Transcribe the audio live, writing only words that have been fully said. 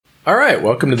All right,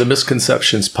 welcome to the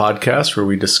Misconceptions Podcast, where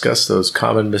we discuss those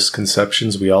common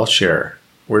misconceptions we all share.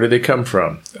 Where do they come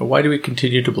from? And why do we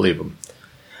continue to believe them?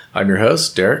 I'm your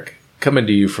host, Derek, coming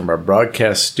to you from our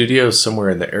broadcast studio somewhere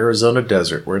in the Arizona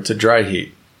desert, where it's a dry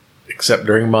heat, except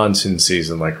during monsoon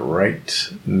season, like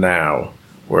right now,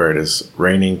 where it is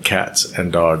raining cats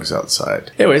and dogs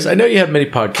outside. Anyways, I know you have many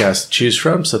podcasts to choose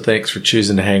from, so thanks for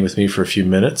choosing to hang with me for a few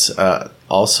minutes.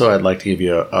 Also, I'd like to give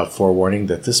you a forewarning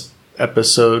that this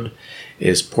episode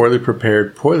is poorly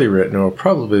prepared, poorly written, or will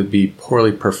probably be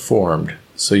poorly performed,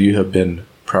 so you have been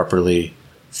properly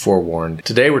forewarned.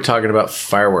 Today we're talking about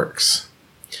fireworks,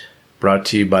 brought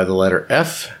to you by the letter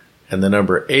F and the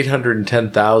number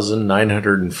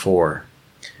 810,904.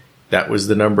 That was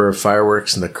the number of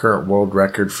fireworks in the current world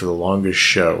record for the longest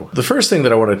show. The first thing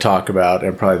that I want to talk about,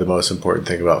 and probably the most important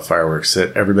thing about fireworks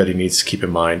that everybody needs to keep in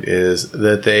mind, is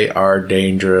that they are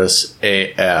dangerous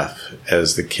AF,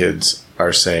 as the kids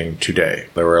are saying today.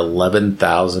 There were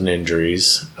 11,000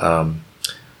 injuries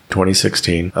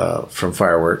 2016 from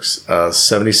fireworks,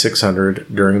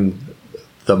 7,600 during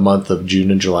the month of June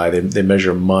and July. They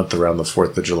measure a month around the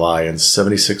 4th of July, and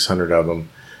 7,600 of them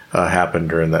happened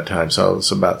during that time. So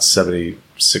it's about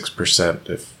 76%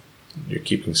 if you're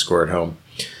keeping score at home.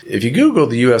 If you Google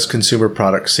the U.S. Consumer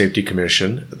Product Safety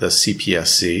Commission, the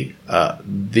CPSC,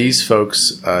 these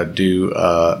folks do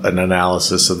an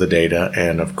analysis of the data.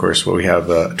 And of course, what we have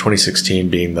 2016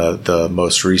 being the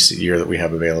most recent year that we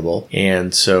have available.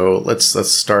 And so let's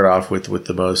start off with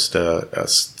the most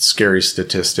scary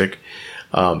statistic.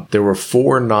 There were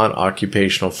 4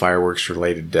 non-occupational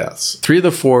fireworks-related deaths. 3 of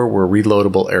the 4 were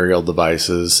reloadable aerial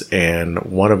devices, and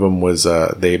one of them was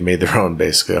they made their own,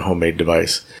 basically, a homemade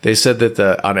device. They said that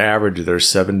on average, there's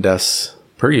 7 deaths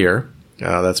per year.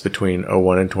 That's between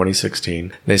 2001 and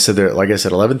 2016. They said there, like I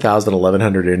said,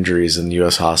 11,100 injuries in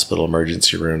U.S. hospital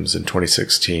emergency rooms in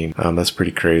 2016. That's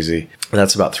pretty crazy.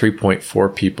 That's about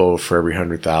 3.4 people for every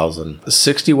 100,000.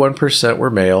 61%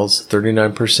 were males,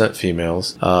 39%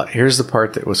 females. Here's the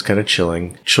part that was kind of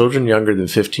chilling. Children younger than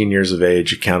 15 years of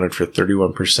age accounted for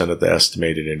 31% of the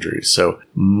estimated injuries. So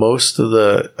most of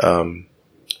the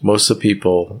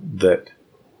people that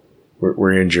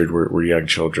were injured were young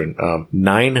children.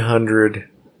 900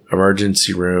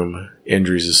 emergency room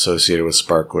injuries associated with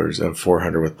sparklers and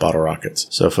 400 with bottle rockets.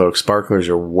 So folks, sparklers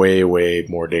are way, way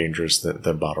more dangerous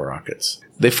than bottle rockets.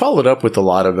 They followed up with a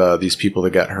lot of these people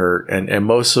that got hurt, and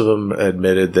most of them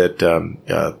admitted that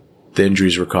the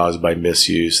injuries were caused by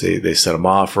misuse. They set them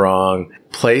off wrong,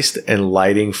 placed and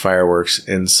lighting fireworks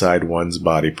inside one's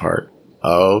body part.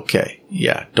 Okay,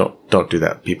 yeah, don't do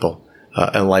that, people.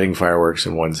 And lighting fireworks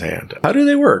in one's hand. How do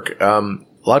they work? A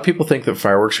lot of people think that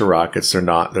fireworks are rockets. They're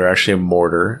not. They're actually a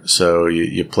mortar. So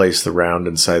you place the round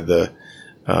inside a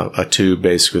tube,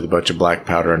 basically with a bunch of black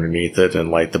powder underneath it, and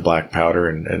light the black powder,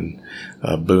 and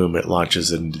boom, it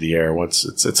launches into the air. Once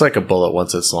it's like a bullet.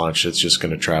 Once it's launched, it's just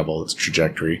going to travel its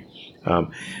trajectory.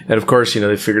 And of course,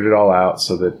 they figured it all out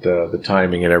so that the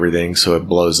timing and everything, so it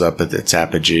blows up at its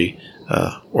apogee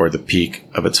or the peak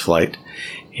of its flight.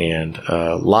 And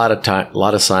a lot of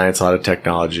science, a lot of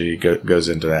technology goes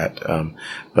into that.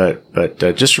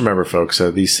 But just remember, folks,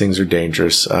 these things are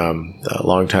dangerous. A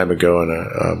long time ago in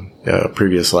a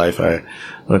previous life,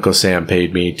 Uncle Sam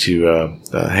paid me to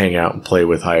hang out and play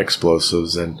with high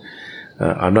explosives. And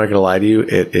I'm not going to lie to you,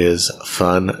 it is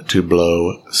fun to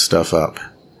blow stuff up.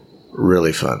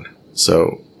 Really fun.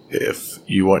 So if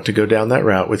you want to go down that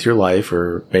route with your life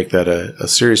or make that a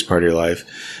serious part of your life,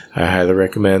 I highly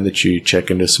recommend that you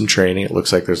check into some training. It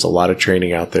looks like there's a lot of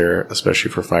training out there, especially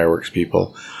for fireworks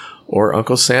people. Or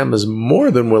Uncle Sam is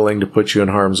more than willing to put you in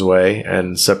harm's way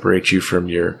and separate you from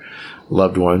your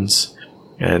loved ones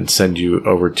and send you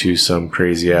over to some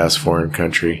crazy-ass foreign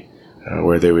country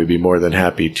where they would be more than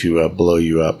happy to blow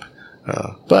you up.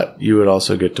 But you would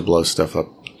also get to blow stuff up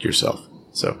yourself.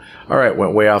 So, all right,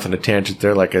 went way off on a tangent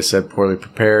there. Like I said, poorly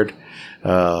prepared.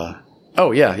 Yeah.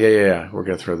 We're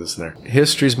going to throw this in there.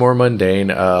 History's more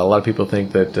mundane. A lot of people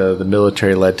think that the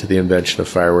military led to the invention of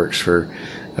fireworks for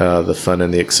the fun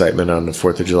and the excitement on the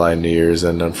 4th of July and New Year's.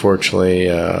 And unfortunately,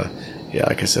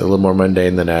 like I said, a little more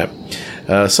mundane than that.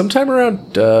 Sometime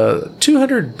around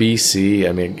 200 BC,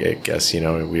 I guess,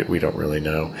 we don't really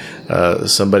know.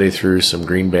 Somebody threw some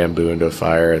green bamboo into a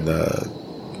fire, and the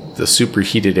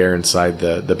superheated air inside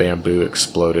the bamboo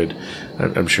exploded.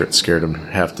 I'm sure it scared them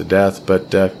half to death,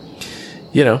 but they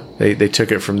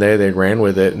took it from there. They ran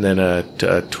with it, and then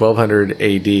 1200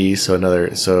 AD,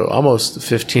 so almost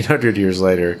 1500 years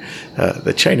later,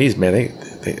 the Chinese, man,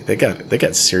 they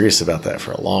got serious about that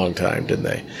for a long time, didn't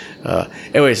they?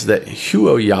 Anyways, the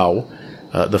Huo Yao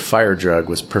the fire drug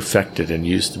was perfected and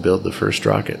used to build the first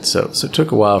rocket. So it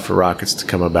took a while for rockets to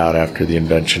come about after the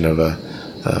invention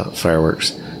of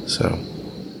fireworks. So,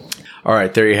 all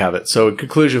right, there you have it. So in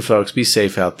conclusion, folks, be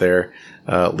safe out there.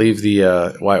 Leave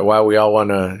the while we all want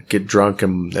to get drunk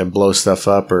and blow stuff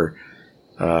up, or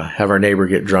have our neighbor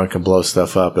get drunk and blow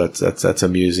stuff up. That's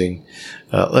amusing.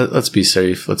 Let's be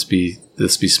safe. Let's be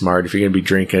smart. If you're going to be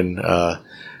drinking,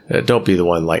 don't be the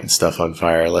one lighting stuff on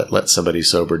fire. Let somebody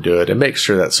sober do it, and make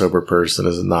sure that sober person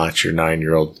is not your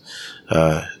 9-year-old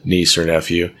niece or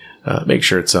nephew. Make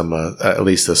sure it's at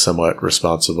least a somewhat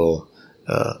responsible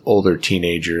older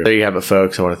teenager. There you have it,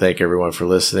 folks. I want to thank everyone for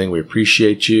listening. We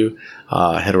appreciate you.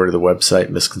 Head over to the website,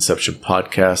 Misconception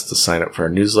Podcast, to sign up for our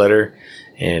newsletter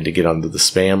and to get onto the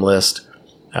spam list.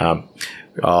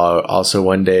 Also,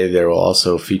 one day there will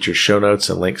also feature show notes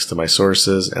and links to my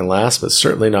sources. And last but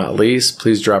certainly not least,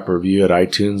 please drop a review at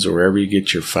iTunes or wherever you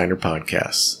get your finer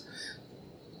podcasts.